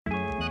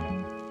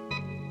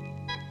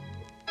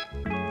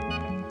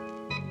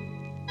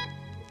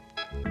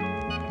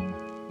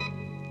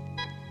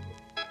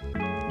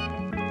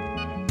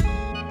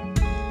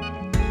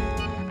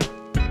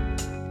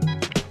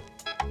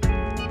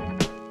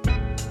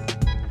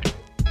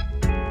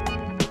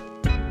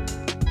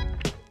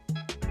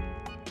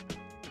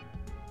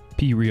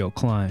P. Real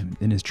climbed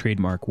in his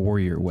trademark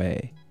warrior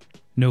way.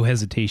 No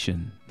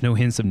hesitation, no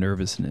hints of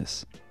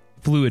nervousness.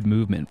 Fluid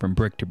movement from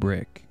brick to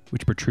brick,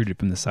 which protruded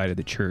from the side of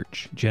the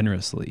church,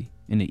 generously,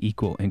 in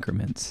equal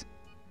increments.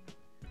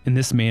 In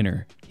this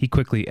manner, he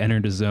quickly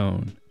entered a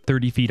zone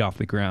 30 feet off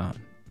the ground,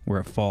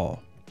 where a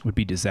fall would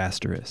be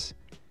disastrous.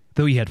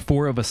 Though he had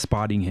 4 of us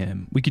spotting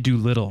him, we could do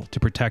little to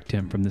protect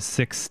him from the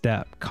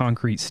 6-step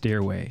concrete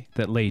stairway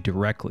that lay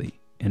directly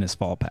in his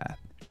fall path.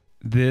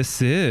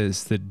 This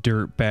is the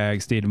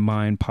Dirtbag State of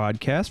Mind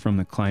podcast from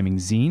the Climbing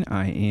Zine.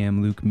 I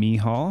am Luke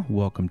Mihal.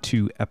 Welcome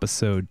to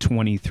episode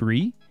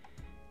 23.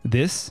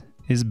 This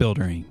is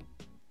Buildering.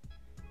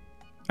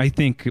 I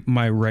think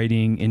my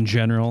writing in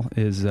general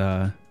is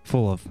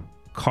full of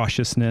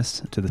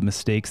cautiousness to the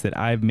mistakes that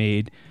I've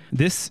made.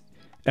 This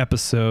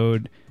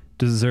episode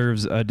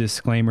deserves a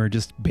disclaimer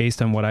just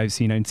based on what I've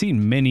seen. I've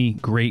seen many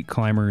great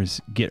climbers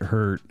get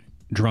hurt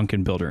drunk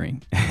in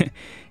buildering.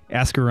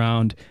 Ask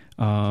around.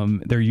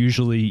 They're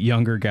usually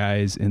younger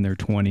guys in their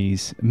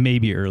 20s,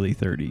 maybe early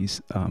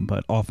 30s,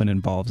 but often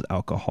involves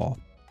alcohol.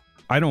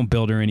 I don't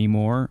builder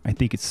anymore. I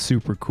think it's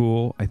super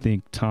cool. I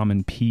think Tom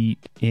and Pete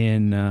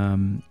in,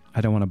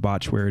 I don't want to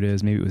botch where it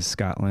is, maybe it was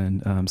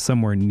Scotland,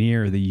 somewhere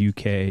near the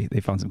UK, they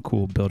found some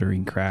cool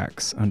buildering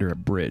cracks under a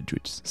bridge,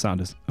 which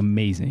sounded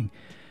amazing.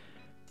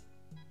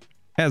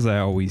 As I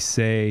always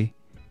say,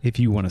 if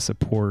you want to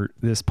support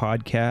this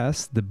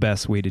podcast, the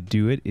best way to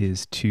do it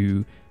is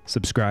to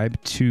subscribe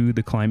to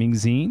the Climbing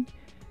Zine,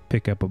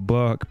 pick up a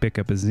book, pick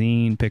up a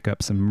zine, pick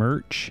up some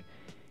merch.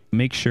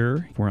 Make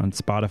sure if we're on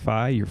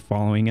Spotify, you're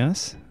following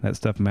us. That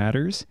stuff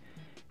matters.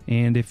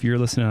 And if you're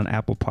listening on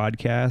Apple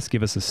Podcasts,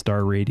 give us a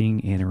star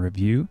rating and a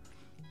review.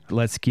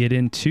 Let's get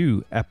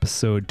into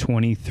episode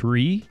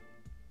 23.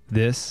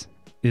 This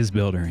is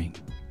Buildering.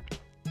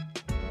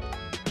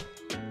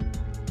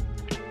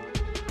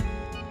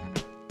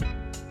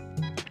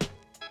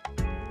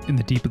 In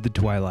the deep of the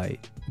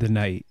twilight, the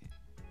night,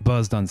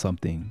 buzzed on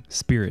something,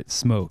 spirit,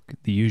 smoke,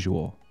 the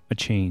usual, a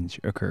change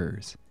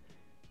occurs.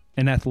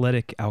 An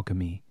athletic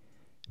alchemy,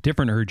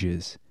 different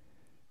urges.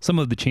 Some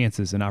of the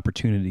chances and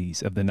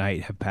opportunities of the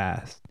night have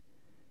passed.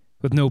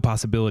 With no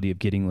possibility of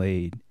getting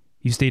laid,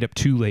 you stayed up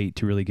too late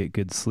to really get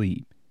good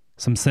sleep,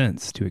 some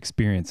sense to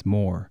experience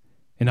more,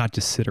 and not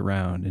just sit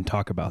around and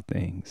talk about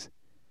things.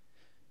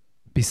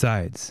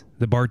 Besides,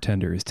 the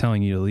bartender is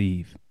telling you to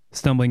leave,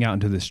 stumbling out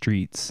into the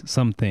streets,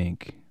 some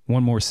think,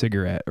 one more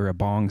cigarette or a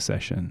bong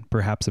session,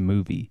 perhaps a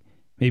movie,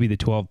 maybe the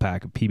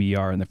 12-pack of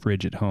PBR in the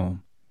fridge at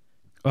home.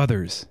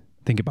 Others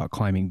think about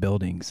climbing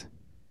buildings.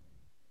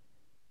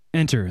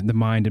 Enter the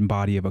mind and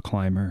body of a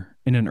climber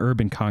in an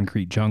urban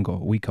concrete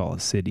jungle we call a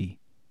city.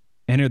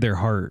 Enter their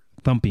heart,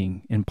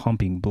 thumping and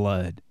pumping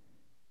blood,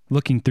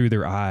 looking through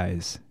their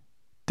eyes,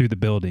 through the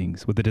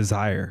buildings with a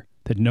desire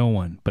that no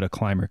one but a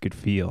climber could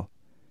feel.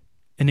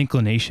 An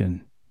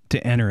inclination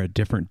to enter a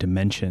different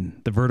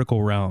dimension, the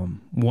vertical realm,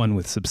 one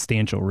with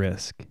substantial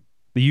risk.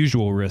 The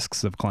usual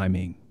risks of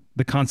climbing,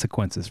 the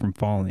consequences from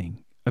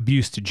falling,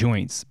 abuse to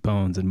joints,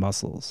 bones, and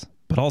muscles,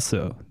 but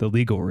also the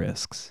legal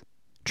risks.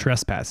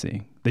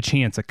 Trespassing, the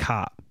chance a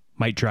cop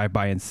might drive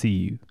by and see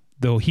you,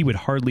 though he would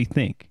hardly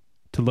think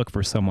to look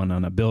for someone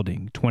on a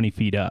building 20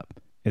 feet up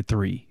at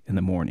 3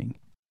 a.m.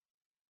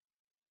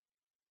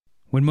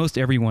 When most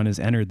everyone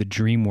has entered the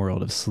dream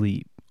world of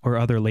sleep or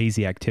other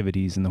lazy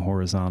activities in the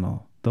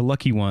horizontal, the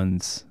lucky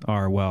ones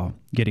are, well,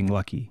 getting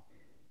lucky.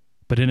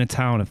 But in a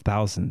town of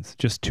thousands,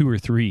 just 2 or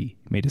 3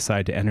 may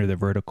decide to enter the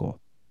vertical.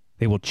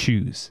 They will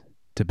choose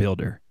to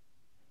builder.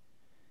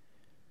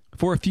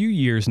 For a few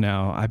years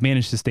now, I've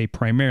managed to stay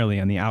primarily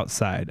on the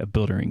outside of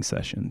buildering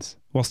sessions,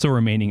 while still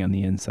remaining on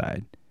the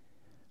inside.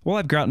 While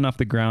I've gotten off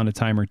the ground a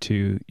time or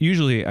two,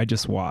 usually I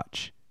just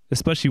watch,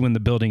 especially when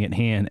the building at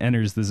hand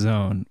enters the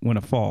zone when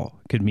a fall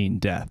could mean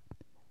death.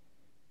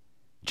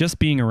 Just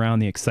being around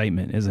the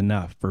excitement is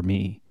enough for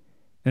me.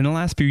 In the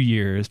last few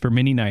years, for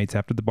many nights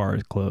after the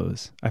bars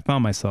close, I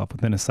found myself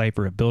within a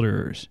cipher of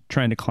builders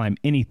trying to climb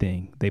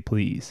anything they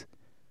please.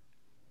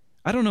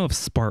 I don't know if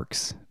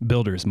Sparks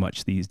builders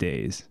much these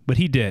days, but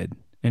he did,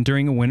 and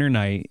during a winter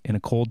night in a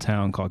cold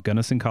town called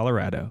Gunnison,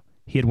 Colorado,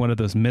 he had one of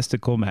those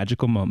mystical,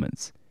 magical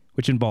moments,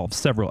 which involves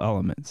several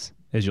elements,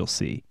 as you'll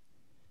see.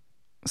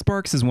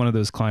 Sparks is one of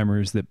those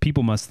climbers that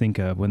people must think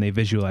of when they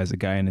visualize a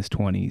guy in his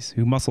 20s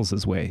who muscles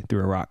his way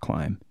through a rock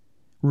climb.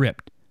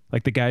 Ripped,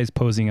 like the guys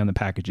posing on the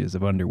packages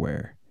of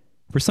underwear.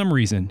 For some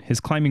reason, his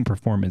climbing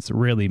performance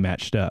rarely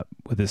matched up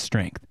with his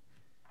strength.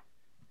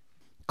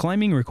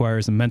 Climbing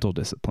requires a mental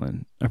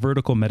discipline, a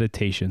vertical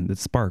meditation that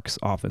Sparks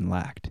often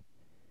lacked.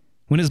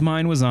 When his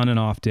mind was on an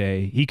off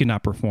day, he could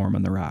not perform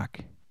on the rock.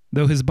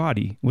 Though his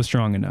body was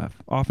strong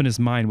enough, often his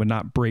mind would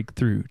not break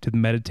through to the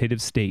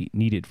meditative state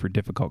needed for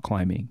difficult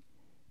climbing.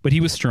 But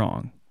he was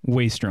strong,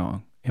 way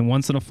strong, and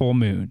once in a full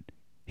moon,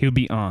 he would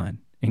be on,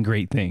 and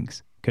great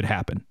things could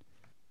happen.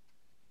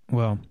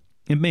 Well,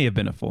 it may have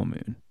been a full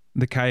moon.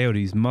 The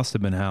coyotes must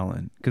have been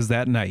howling, because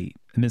that night,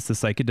 amidst the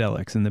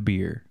psychedelics and the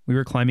beer, we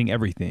were climbing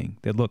everything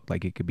that looked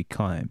like it could be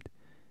climbed.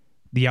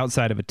 The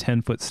outside of a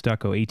 10-foot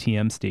stucco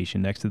ATM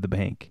station next to the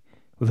bank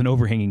with an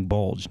overhanging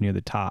bulge near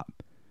the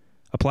top.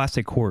 A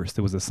plastic horse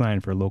that was a sign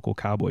for a local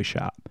cowboy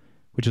shop,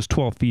 which was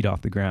 12 feet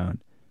off the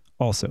ground,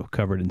 also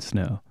covered in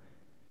snow.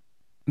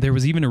 There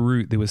was even a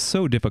route that was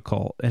so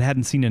difficult it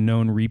hadn't seen a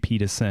known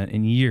repeat ascent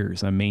in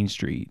years on Main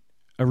Street,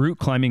 a route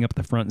climbing up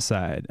the front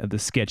side of the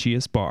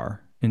sketchiest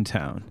bar in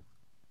town.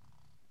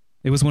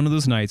 It was one of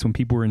those nights when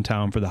people were in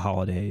town for the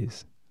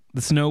holidays.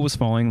 The snow was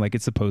falling like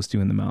it's supposed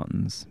to in the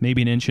mountains,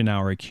 maybe an inch an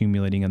hour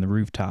accumulating on the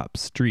rooftops,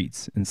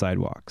 streets, and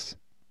sidewalks.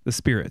 The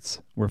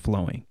spirits were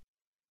flowing.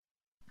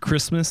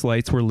 Christmas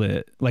lights were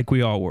lit, like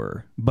we all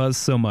were, buzzed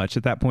so much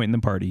at that point in the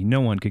party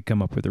no one could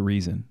come up with a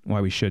reason why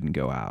we shouldn't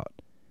go out.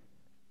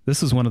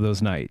 This was one of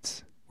those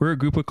nights. We're a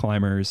group of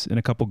climbers and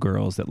a couple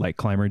girls that like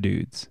climber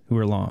dudes who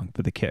are along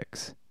for the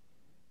kicks.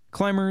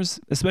 Climbers,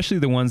 especially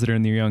the ones that are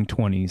in their young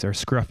 20s, are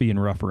scruffy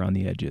and rough around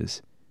the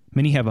edges.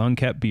 Many have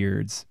unkept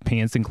beards,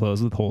 pants and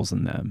clothes with holes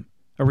in them,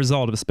 a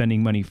result of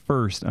spending money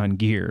first on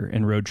gear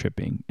and road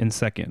tripping and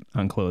second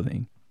on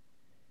clothing.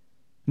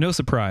 No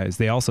surprise,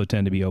 they also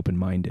tend to be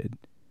open-minded.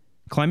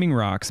 Climbing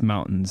rocks,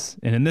 mountains,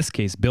 and in this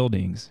case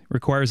buildings,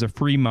 requires a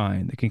free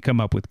mind that can come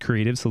up with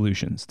creative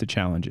solutions to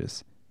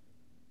challenges.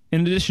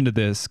 In addition to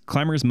this,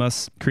 climbers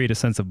must create a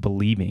sense of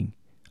believing,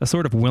 a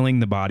sort of willing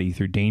the body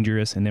through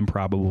dangerous and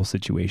improbable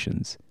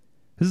situations.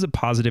 This is a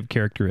positive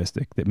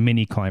characteristic that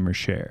many climbers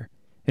share.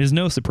 It is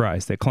no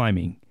surprise that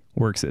climbing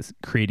works as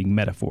creating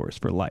metaphors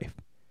for life.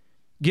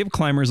 Give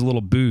climbers a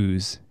little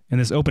booze, and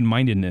this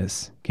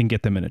open-mindedness can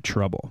get them into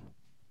trouble.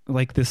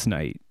 Like this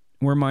night,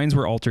 where minds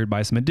were altered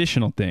by some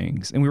additional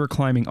things, and we were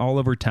climbing all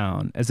over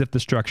town as if the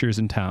structures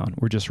in town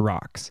were just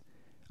rocks,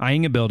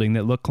 eyeing a building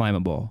that looked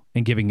climbable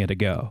and giving it a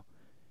go,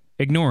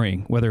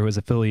 ignoring whether it was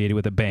affiliated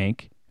with a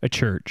bank, a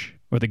church,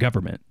 or the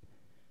government.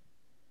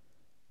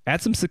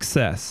 Add some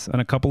success on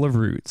a couple of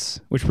routes,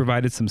 which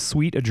provided some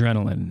sweet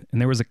adrenaline, and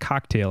there was a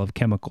cocktail of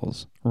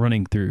chemicals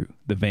running through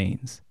the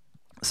veins.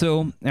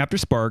 So, after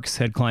Sparks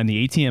had climbed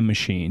the ATM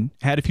machine,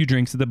 had a few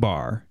drinks at the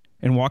bar,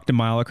 and walked a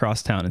mile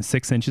across town in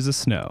 6 inches of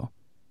snow,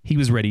 he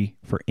was ready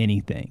for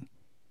anything.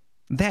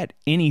 That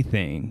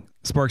anything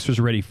Sparks was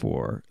ready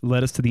for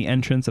led us to the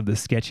entrance of the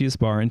sketchiest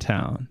bar in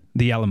town,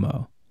 the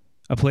Alamo,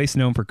 a place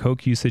known for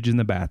coke usage in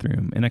the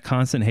bathroom and a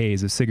constant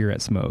haze of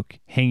cigarette smoke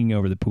hanging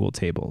over the pool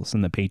tables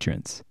and the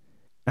patrons.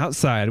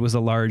 Outside was a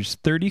large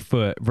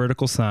 30-foot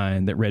vertical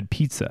sign that read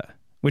pizza,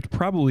 which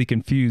probably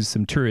confused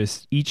some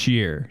tourists each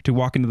year to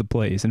walk into the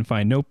place and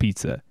find no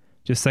pizza,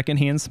 just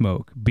secondhand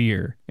smoke,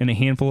 beer, and a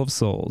handful of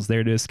souls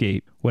there to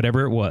escape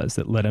whatever it was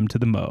that led them to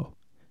the Mo.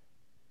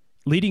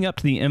 Leading up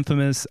to the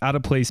infamous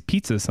out-of-place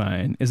pizza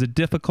sign is a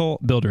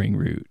difficult buildering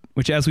route,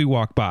 which as we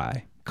walked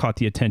by, caught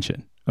the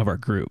attention of our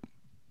group.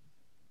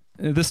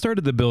 The start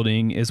of the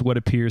building is what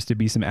appears to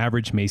be some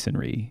average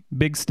masonry,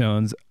 big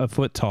stones a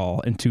foot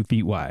tall and 2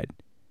 feet wide,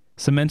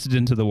 cemented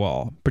into the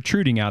wall,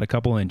 protruding out a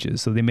couple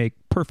inches so they make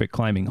perfect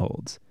climbing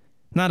holds.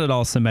 Not at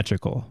all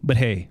symmetrical, but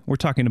hey, we're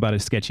talking about a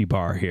sketchy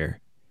bar here.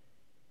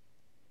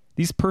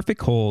 These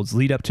perfect holds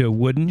lead up to a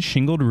wooden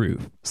shingled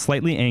roof,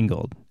 slightly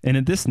angled, and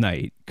at this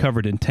night,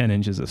 covered in 10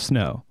 inches of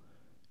snow.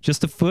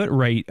 Just a foot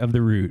right of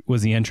the route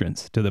was the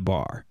entrance to the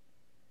bar.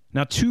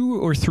 Now, 2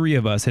 or 3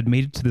 of us had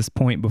made it to this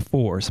point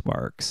before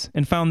Sparks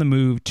and found the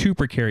move too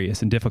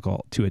precarious and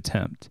difficult to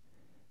attempt.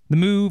 The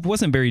move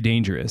wasn't very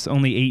dangerous,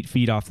 only 8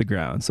 feet off the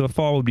ground, so a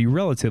fall would be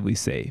relatively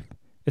safe,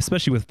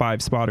 especially with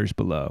 5 spotters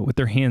below, with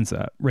their hands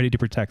up, ready to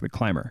protect the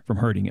climber from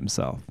hurting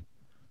himself.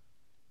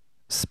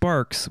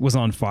 Sparks was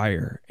on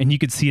fire, and you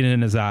could see it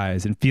in his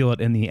eyes and feel it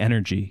in the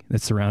energy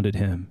that surrounded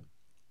him.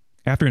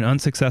 After an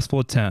unsuccessful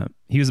attempt,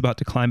 he was about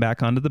to climb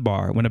back onto the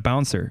bar when a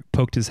bouncer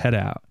poked his head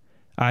out,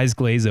 eyes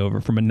glaze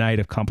over from a night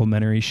of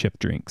complimentary ship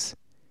drinks.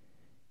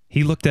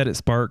 He looked at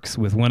Sparks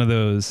with one of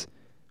those,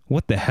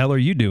 "What the hell are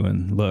you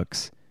doing?"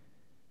 looks.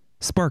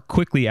 Spark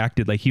quickly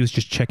acted like he was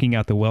just checking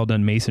out the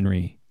well-done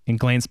masonry and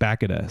glanced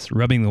back at us,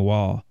 rubbing the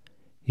wall.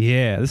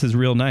 "Yeah, this is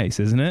real nice,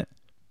 isn't it?"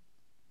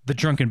 The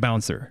drunken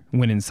bouncer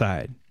went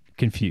inside,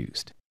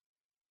 confused.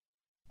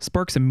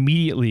 Sparks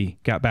immediately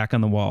got back on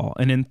the wall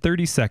and in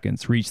 30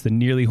 seconds reached the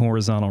nearly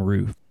horizontal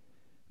roof.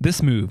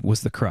 This move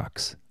was the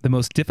crux, the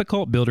most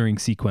difficult buildering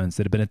sequence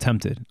that had been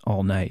attempted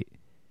all night.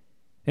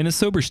 In a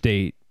sober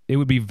state, it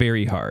would be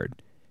very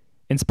hard,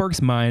 and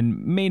Sparks'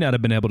 mind may not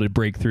have been able to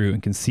break through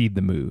and conceive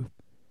the move.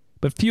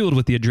 But fueled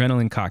with the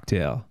adrenaline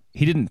cocktail,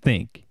 he didn't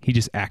think, he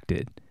just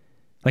acted.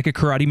 Like a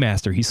karate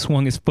master, he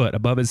swung his foot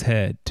above his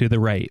head to the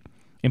right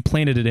and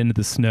planted it into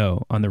the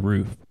snow on the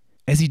roof.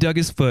 As he dug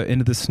his foot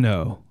into the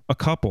snow, a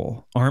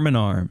couple, arm in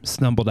arm,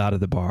 stumbled out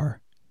of the bar.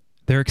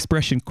 Their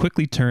expression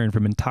quickly turned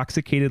from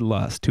intoxicated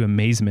lust to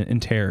amazement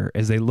and terror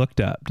as they looked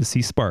up to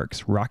see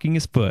Sparks rocking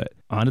his foot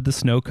onto the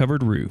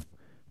snow-covered roof,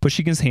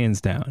 pushing his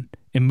hands down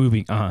and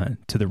moving on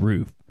to the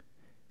roof.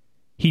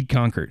 He'd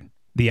conquered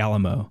the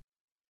Alamo.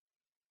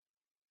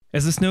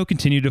 As the snow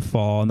continued to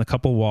fall and the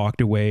couple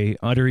walked away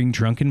uttering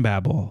drunken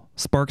babble,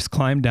 Sparks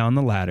climbed down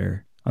the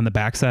ladder on the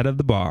backside of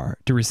the bar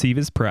to receive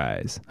his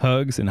prize,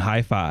 hugs and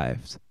high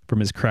fives from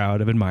his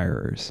crowd of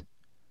admirers.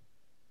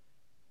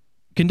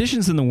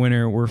 Conditions in the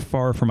winter were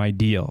far from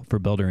ideal for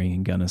bouldering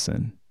in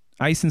Gunnison.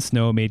 Ice and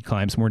snow made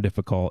climbs more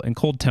difficult, and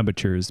cold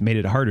temperatures made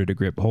it harder to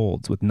grip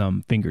holds with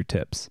numb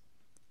fingertips.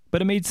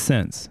 But it made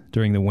sense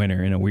during the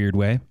winter in a weird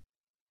way.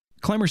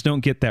 Climbers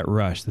don't get that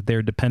rush that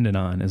they're dependent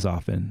on as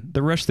often,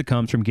 the rush that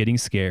comes from getting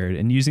scared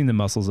and using the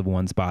muscles of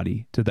one's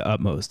body to the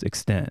utmost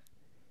extent.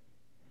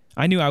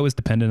 I knew I was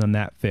dependent on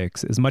that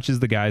fix as much as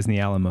the guys in the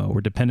Alamo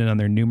were dependent on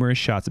their numerous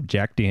shots of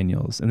Jack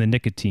Daniels and the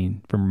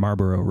nicotine from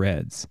Marlboro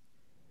Reds.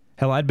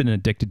 Hell, I'd been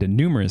addicted to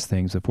numerous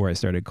things before I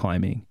started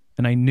climbing,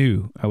 and I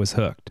knew I was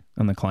hooked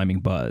on the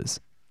climbing buzz.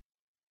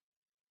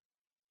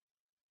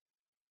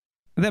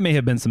 That may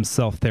have been some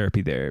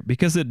self-therapy there,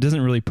 because it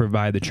doesn't really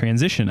provide the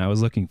transition I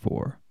was looking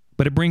for.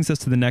 But it brings us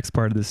to the next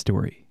part of the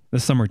story, the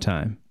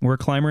summertime, where a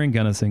climber in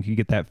Gunnison could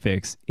get that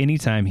fix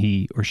anytime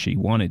he or she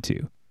wanted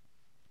to.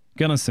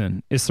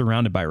 Gunnison is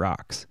surrounded by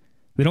rocks.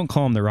 They don't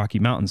call them the Rocky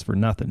Mountains for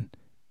nothing.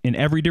 In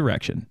every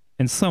direction,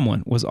 and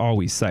someone was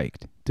always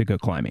psyched to go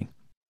climbing.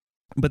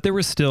 But there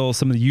were still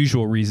some of the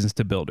usual reasons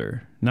to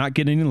builder. Not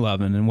getting any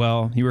lovin', and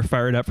well, you were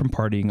fired up from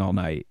partying all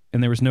night,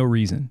 and there was no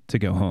reason to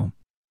go home.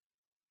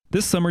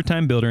 This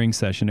summertime buildering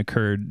session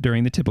occurred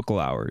during the typical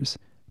hours,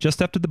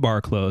 just after the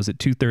bar closed at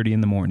 2:30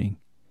 in the morning.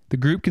 The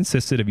group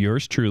consisted of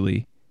yours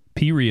truly,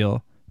 P.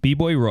 Real,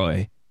 B-Boy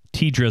Roy,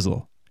 T.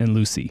 Drizzle, and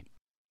Lucy.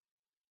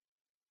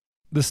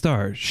 The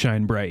stars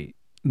shined bright.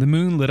 The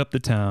moon lit up the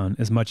town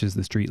as much as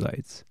the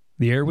streetlights.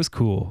 The air was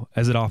cool,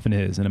 as it often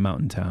is in a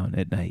mountain town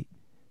at night.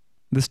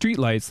 The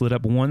streetlights lit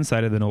up one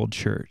side of an old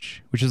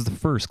church, which is the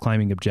first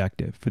climbing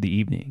objective for the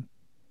evening.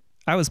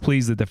 I was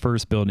pleased that the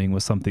first building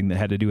was something that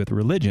had to do with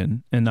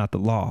religion and not the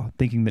law,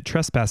 thinking that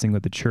trespassing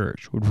with the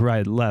church would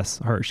provide less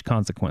harsh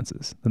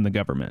consequences than the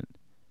government.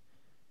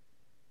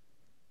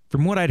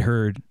 From what I'd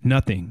heard,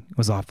 nothing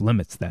was off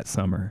limits that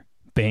summer.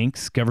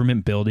 Banks,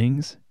 government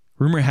buildings.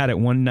 Rumor had it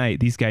one night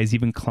these guys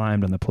even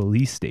climbed on the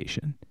police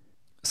station.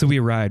 So we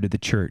arrived at the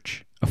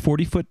church, a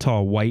 40-foot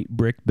tall white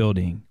brick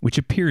building which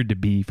appeared to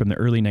be from the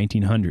early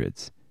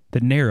 1900s,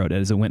 that narrowed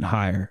as it went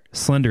higher,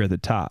 slender at the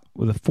top,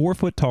 with a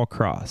 4-foot tall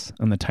cross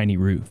on the tiny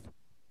roof.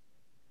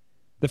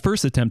 The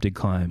first attempted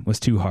climb was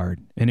too hard,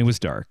 and it was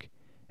dark,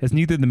 as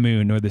neither the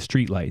moon nor the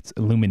streetlights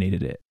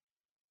illuminated it.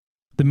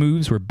 The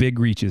moves were big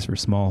reaches for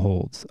small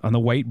holds on the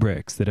white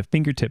bricks that a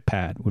fingertip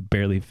pad would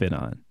barely fit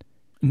on.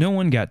 No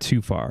one got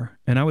too far,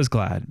 and I was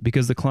glad,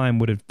 because the climb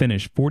would have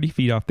finished 40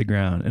 feet off the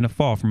ground, and a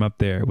fall from up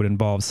there would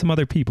involve some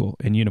other people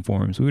in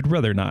uniforms we would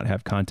rather not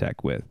have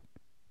contact with.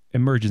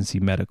 Emergency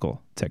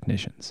medical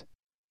technicians.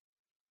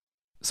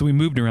 So we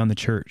moved around the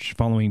church,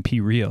 following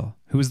P. Real,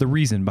 who was the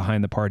reason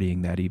behind the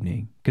partying that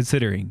evening,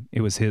 considering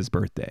it was his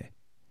birthday.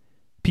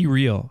 P.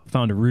 Real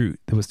found a route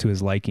that was to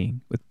his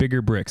liking, with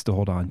bigger bricks to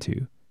hold on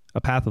to,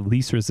 a path of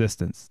least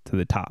resistance to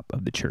the top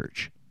of the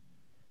church.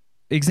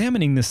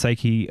 Examining the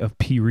psyche of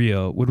P.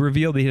 Real would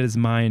reveal that he had his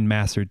mind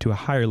mastered to a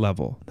higher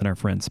level than our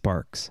friend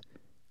Sparks.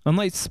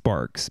 Unlike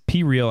Sparks,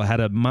 P. Real had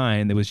a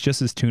mind that was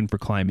just as tuned for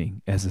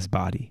climbing as his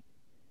body.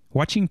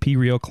 Watching P.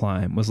 Real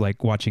climb was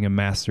like watching a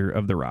master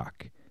of the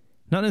rock.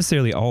 Not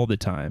necessarily all the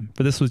time,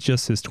 for this was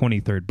just his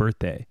 23rd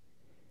birthday.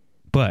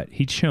 But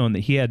he'd shown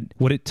that he had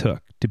what it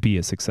took to be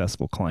a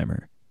successful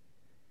climber.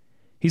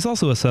 He's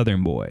also a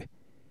southern boy,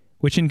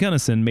 which in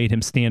Gunnison made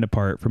him stand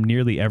apart from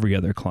nearly every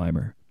other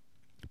climber.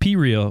 P.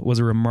 Real was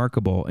a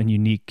remarkable and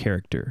unique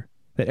character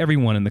that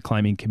everyone in the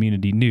climbing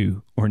community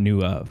knew or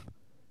knew of.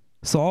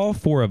 So all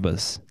four of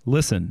us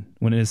listened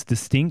when in his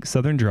distinct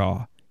southern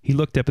drawl, he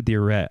looked up at the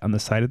arête on the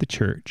side of the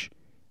church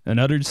and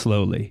uttered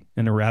slowly,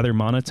 in a rather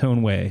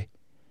monotone way,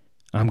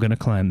 "I'm gonna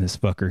climb this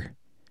fucker."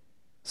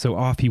 So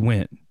off he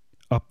went,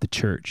 up the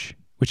church,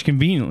 which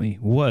conveniently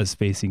was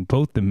facing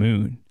both the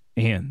moon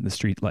and the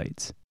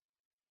streetlights.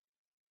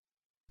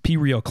 P.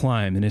 Real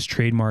climbed in his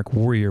trademark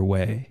warrior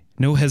way.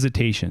 No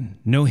hesitation,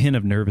 no hint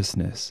of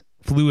nervousness,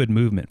 fluid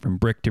movement from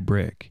brick to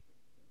brick.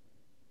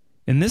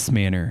 In this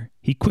manner,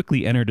 he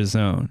quickly entered a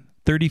zone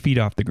 30 feet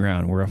off the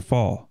ground where a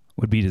fall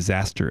would be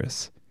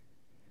disastrous.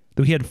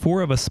 Though he had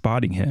four of us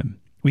spotting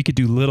him, we could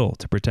do little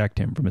to protect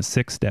him from a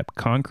 6-step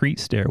concrete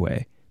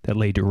stairway that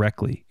lay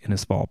directly in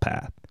his fall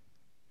path.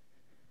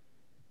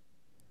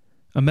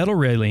 A metal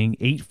railing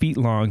 8 feet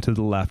long to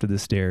the left of the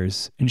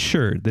stairs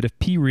ensured that if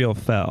P. Real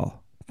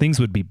fell, things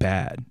would be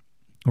bad,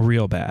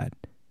 real bad.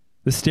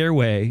 The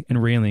stairway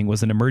and railing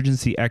was an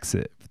emergency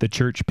exit for the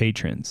church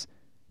patrons,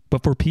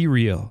 but for P.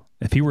 Real,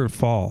 if he were to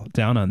fall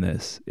down on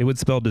this, it would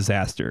spell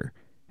disaster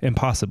and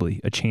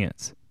possibly a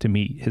chance to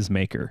meet his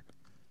maker.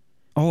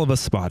 All of us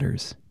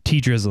spotters,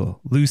 T.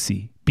 Drizzle,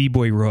 Lucy,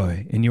 B-Boy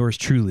Roy, and yours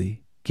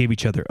truly, gave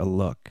each other a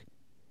look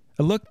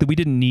that we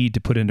didn't need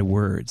to put into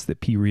words that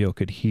P. Real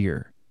could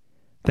hear.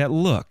 That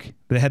look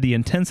that had the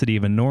intensity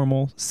of a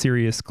normal,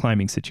 serious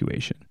climbing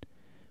situation.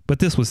 But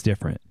this was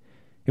different.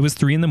 It was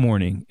 3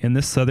 a.m, and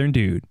this southern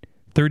dude,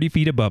 30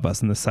 feet above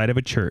us on the side of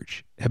a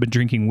church, had been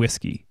drinking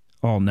whiskey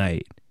all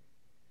night.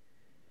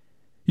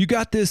 "You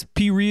got this,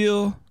 P.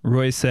 Real,"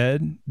 Roy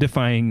said,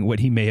 defying what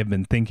he may have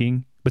been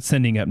thinking, but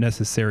sending up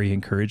necessary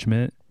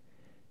encouragement.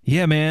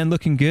 "Yeah, man,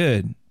 looking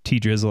good," T.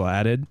 Drizzle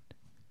added.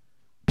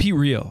 Pete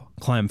Reel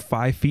climbed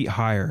 5 feet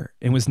higher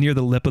and was near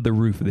the lip of the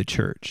roof of the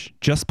church,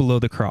 just below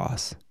the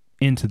cross,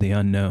 into the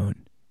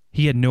unknown.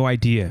 He had no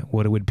idea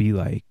what it would be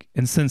like,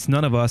 and since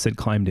none of us had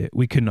climbed it,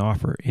 we couldn't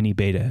offer any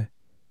beta.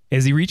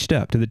 As he reached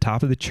up to the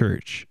top of the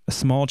church, a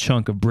small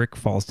chunk of brick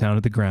falls down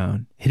to the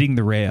ground, hitting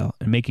the rail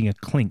and making a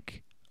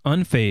clink.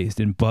 Unfazed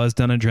and buzzed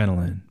on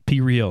adrenaline,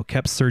 Pete Reel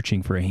kept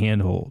searching for a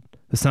handhold.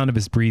 The sound of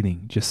his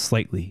breathing just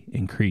slightly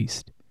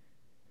increased.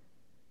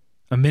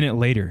 A minute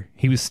later,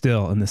 he was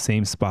still in the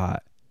same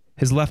spot.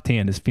 His left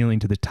hand is feeling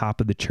to the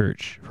top of the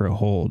church for a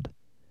hold.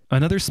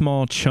 Another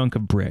small chunk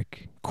of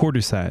brick,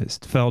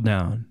 quarter-sized, fell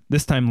down,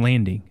 this time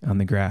landing on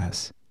the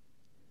grass.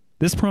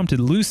 This prompted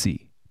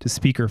Lucy to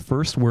speak her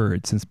first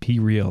word since Pete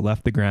Reel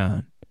left the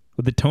ground,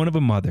 with the tone of a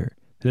mother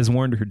that has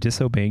warned her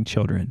disobeying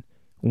children,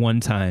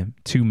 one time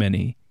too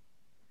many.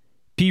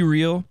 Pete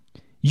Reel,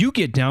 you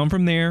get down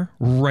from there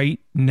right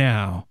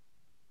now.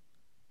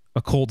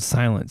 A cold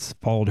silence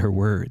followed her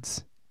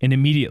words, and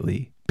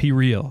immediately Pete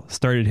Reel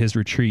started his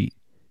retreat,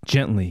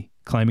 gently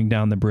climbing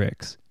down the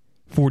bricks,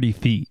 40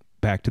 feet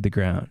back to the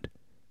ground,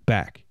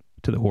 back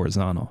to the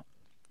horizontal.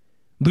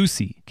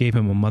 Lucy gave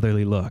him a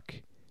motherly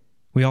look.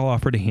 We all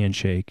offered a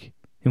handshake,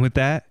 and with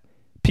that,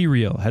 Pete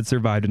Reel had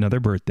survived another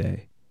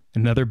birthday.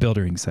 Another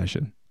buildering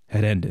session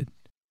had ended.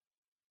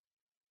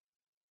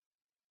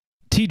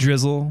 T.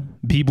 Drizzle,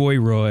 B-Boy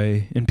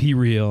Roy, and Pete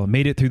Reel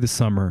made it through the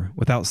summer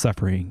without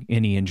suffering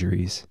any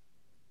injuries.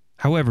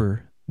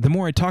 However, the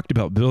more I talked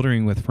about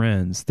bouldering with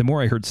friends, the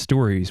more I heard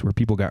stories where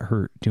people got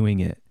hurt doing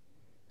it.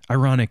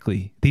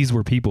 Ironically, these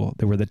were people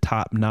that were the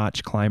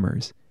top-notch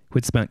climbers who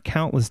had spent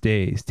countless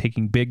days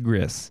taking big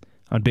risks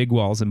on big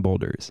walls and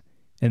boulders,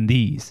 and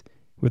these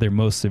were their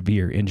most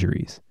severe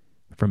injuries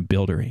from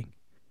bouldering.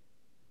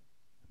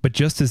 But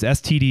just as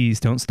STDs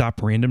don't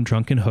stop random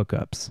drunken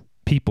hookups,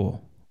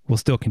 people will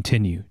still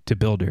continue to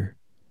builder.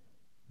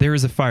 There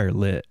is a fire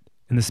lit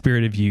in the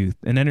spirit of youth,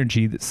 an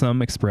energy that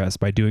some express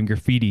by doing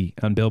graffiti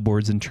on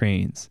billboards and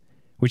trains,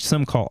 which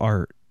some call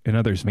art and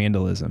others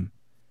vandalism.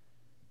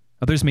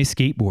 Others may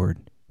skateboard,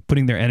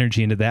 putting their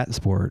energy into that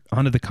sport,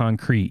 onto the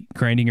concrete,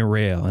 grinding a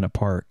rail in a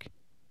park.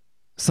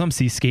 Some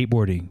see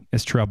skateboarding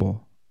as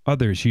trouble.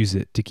 Others use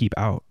it to keep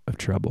out of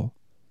trouble.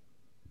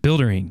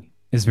 Buildering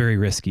is very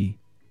risky,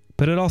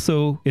 but it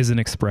also is an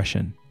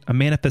expression, a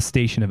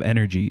manifestation of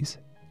energies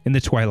in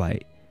the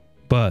twilight,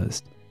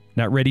 buzzed,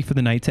 not ready for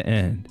the night to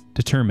end,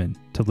 determined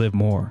to live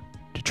more,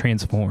 to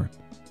transform,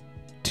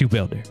 to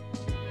builder.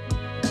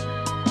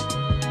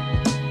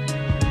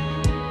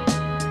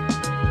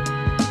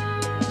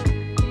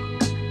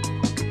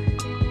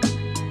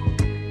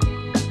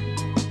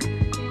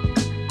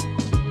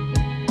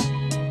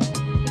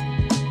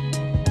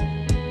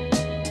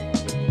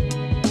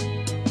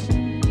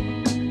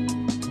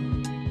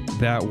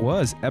 That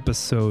was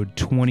episode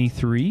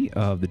 23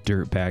 of the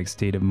Dirtbag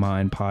State of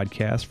Mind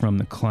podcast from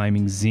the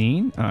Climbing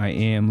Zine. I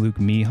am Luke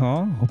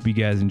Mihal. Hope you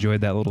guys enjoyed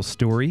that little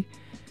story.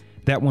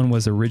 That one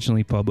was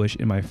originally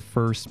published in my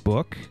first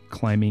book,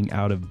 Climbing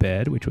Out of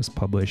Bed, which was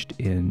published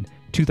in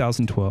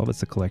 2012.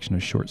 It's a collection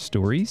of short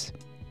stories.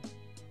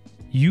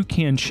 You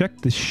can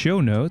check the show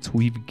notes.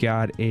 We've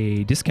got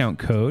a discount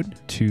code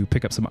to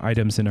pick up some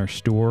items in our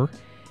store.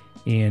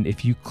 And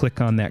if you click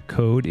on that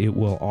code, it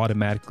will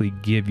automatically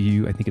give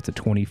you, I think it's a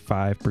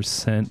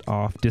 25%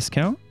 off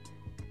discount.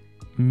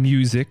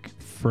 Music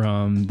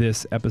from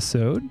this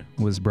episode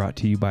was brought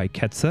to you by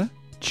Ketsa.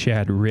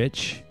 Chad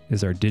Rich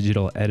is our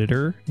digital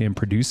editor and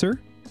producer.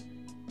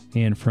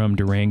 And from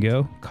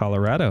Durango,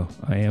 Colorado,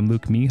 I am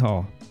Luke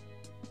Mihal.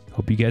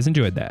 Hope you guys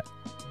enjoyed that.